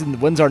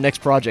 When's our next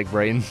project,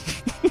 Braden?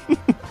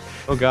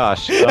 Oh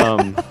gosh.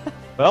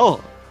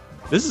 Well,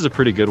 this is a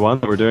pretty good one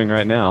that we're doing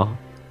right now.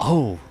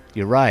 Oh,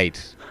 you're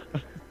right.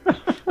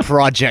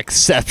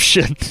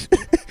 Projectception.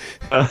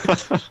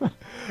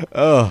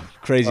 Oh,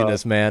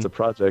 craziness, man. It's a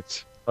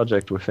project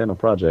within a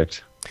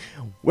project.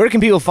 Where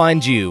can people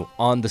find you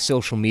on the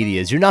social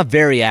medias? You're not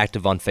very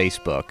active on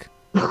Facebook.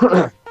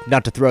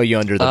 Not to throw you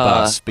under the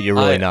bus, but you're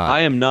really not.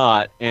 I am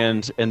not,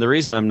 and the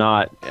reason I'm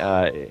not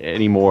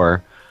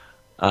anymore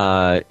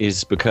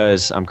is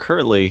because I'm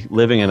currently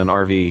living in an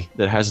RV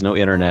that has no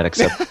internet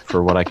except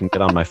for what I can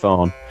get on my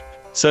phone.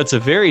 So it's a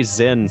very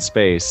zen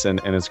space,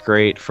 and it's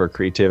great for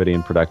creativity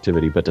and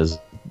productivity, but does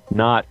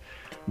not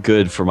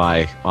good for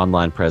my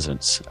online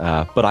presence.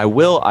 But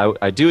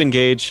I do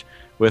engage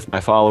with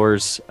my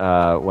followers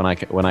when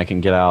I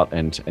can get out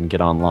and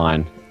get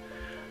online.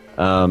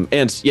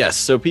 And yes,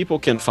 so people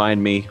can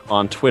find me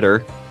on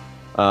Twitter.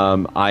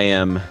 I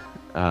am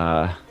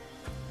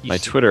my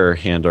Twitter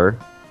handle.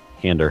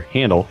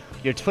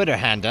 Your Twitter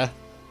handle.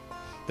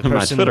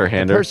 My Twitter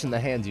handle. The person that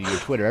hands you your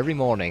Twitter every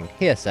morning.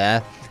 Here,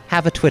 sir,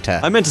 have a Twitter.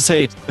 I meant to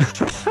say.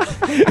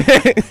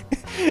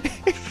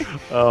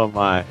 Oh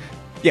my.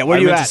 Yeah, where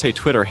are you at? I meant to say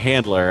Twitter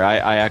handler.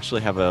 I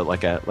actually have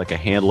a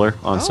handler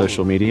on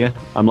social media.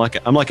 I'm like a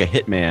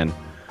hitman.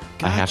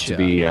 Gotcha. I have to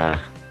be.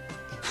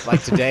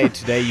 Like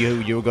today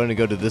you were going to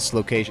go to this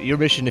location. Your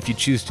mission, if you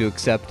choose to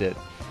accept it,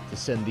 to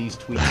send these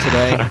tweets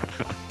today.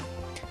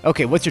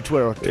 Okay, what's your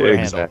Twitter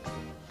handle?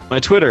 My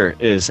Twitter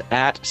is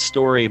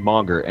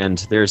 @storymonger,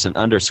 and there's an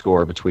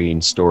underscore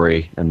between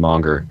story and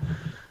monger.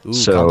 Ooh,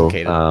 so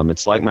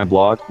it's like my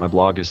blog. My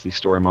blog is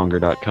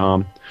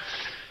thestorymonger.com.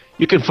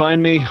 You can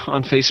find me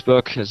on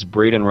Facebook as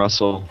Braden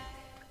Russell.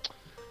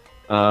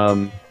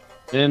 And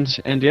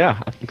yeah,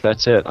 I think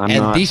that's it. I'm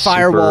not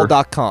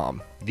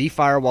thefirewall.com.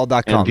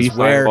 Thefirewall.com. And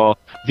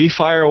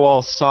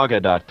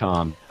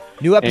thefirewallsaga.com.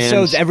 New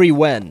episodes every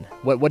when?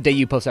 What day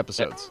you post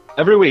episodes?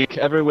 Every week,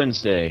 every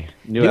Wednesday.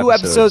 New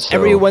episodes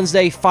every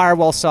Wednesday,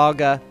 Firewall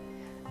Saga.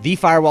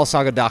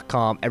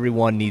 thefirewallsaga.com.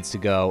 Everyone needs to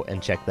go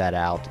and check that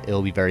out.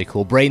 It'll be very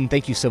cool. Braden,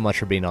 thank you so much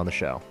for being on the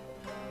show.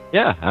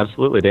 Yeah,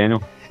 absolutely,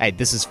 Daniel. Hey,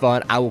 this is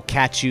fun. I will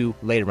catch you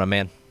later, my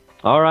man.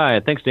 All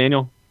right. Thanks,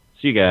 Daniel.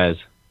 See you guys.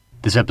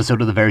 This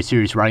episode of the Very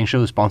Serious Writing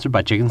Show is sponsored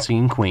by Chicken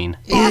Singing Queen.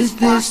 Is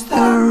this the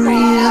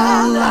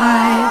real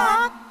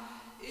life?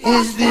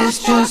 Is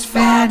this just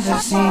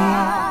fantasy?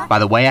 By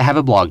the way, I have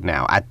a blog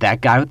now at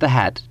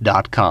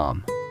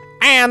thatguywiththehat.com.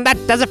 And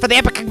that does it for the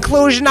epic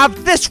conclusion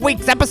of this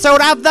week's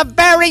episode of the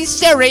Very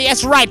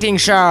Serious Writing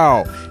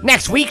Show.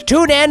 Next week,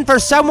 tune in for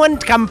someone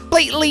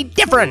completely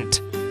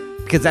different.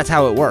 Because that's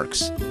how it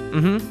works.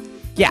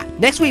 Yeah,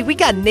 next week we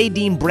got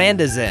Nadine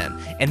Brandes in,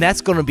 and that's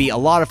going to be a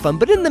lot of fun.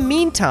 But in the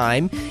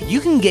meantime, you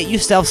can get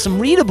yourself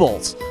some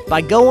readables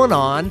by going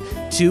on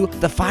to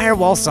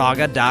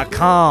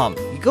thefirewallsaga.com.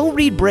 You go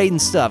read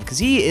Braden's stuff, because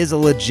he is a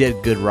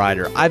legit good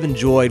writer. I've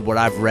enjoyed what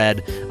I've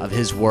read of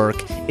his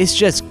work. It's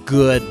just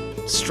good.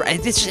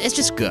 It's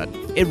just good.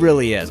 It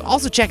really is.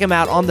 Also check him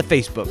out on the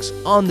Facebooks,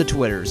 on the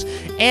Twitters,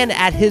 and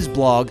at his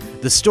blog,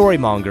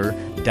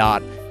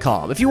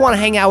 thestorymonger.com. If you want to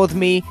hang out with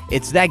me,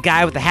 it's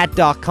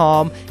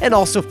thatguywiththehat.com, and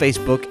also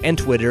Facebook and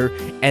Twitter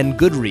and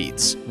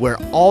Goodreads, where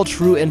all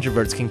true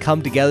introverts can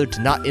come together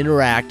to not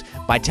interact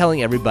by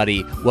telling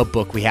everybody what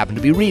book we happen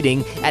to be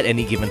reading at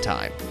any given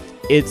time.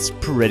 It's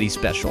pretty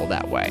special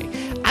that way.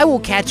 I will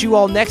catch you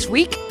all next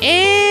week,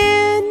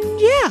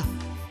 and yeah,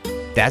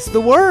 that's the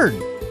word.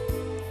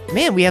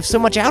 Man, we have so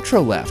much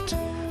outro left.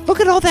 Look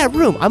at all that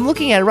room. I'm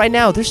looking at it right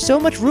now. There's so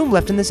much room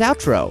left in this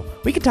outro.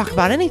 We can talk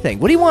about anything.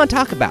 What do you want to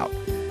talk about?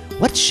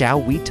 What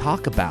shall we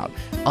talk about?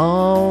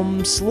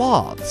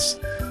 Sloths.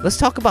 Let's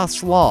talk about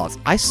sloths.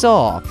 I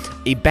saw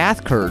a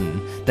bath curtain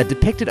that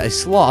depicted a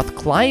sloth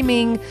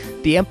climbing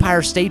the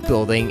Empire State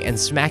Building and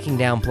smacking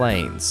down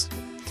planes.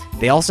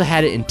 They also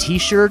had it in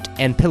t-shirt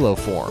and pillow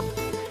form.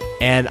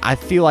 And I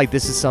feel like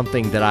this is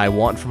something that I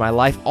want for my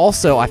life.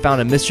 Also, I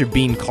found a Mr.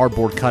 Bean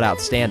cardboard cutout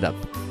stand-up,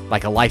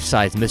 like a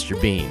life-size Mr.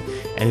 Bean,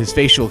 and his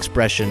facial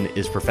expression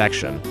is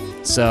perfection.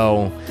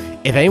 So,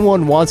 if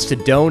anyone wants to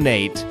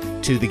donate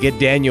to the Get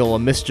Daniel a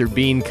Mr.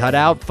 Bean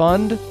cutout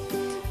fund,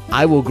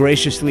 I will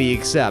graciously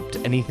accept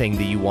anything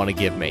that you want to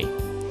give me,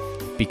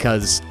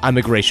 because I'm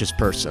a gracious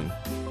person.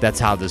 That's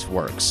how this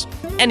works.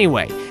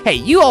 Anyway, hey,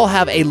 you all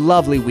have a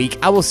lovely week.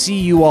 I will see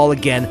you all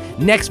again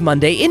next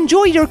Monday.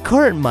 Enjoy your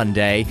current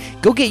Monday.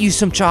 Go get you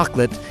some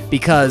chocolate,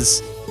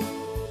 because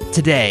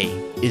today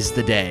is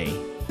the day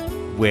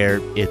where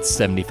it's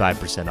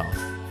 75%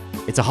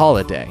 off. It's a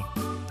holiday.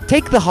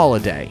 Take the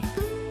holiday.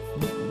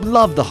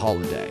 Love the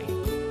holiday.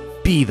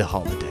 Be the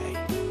holiday.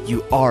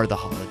 You are the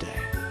holiday.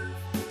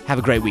 Have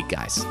a great week,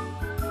 guys.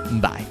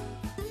 Bye.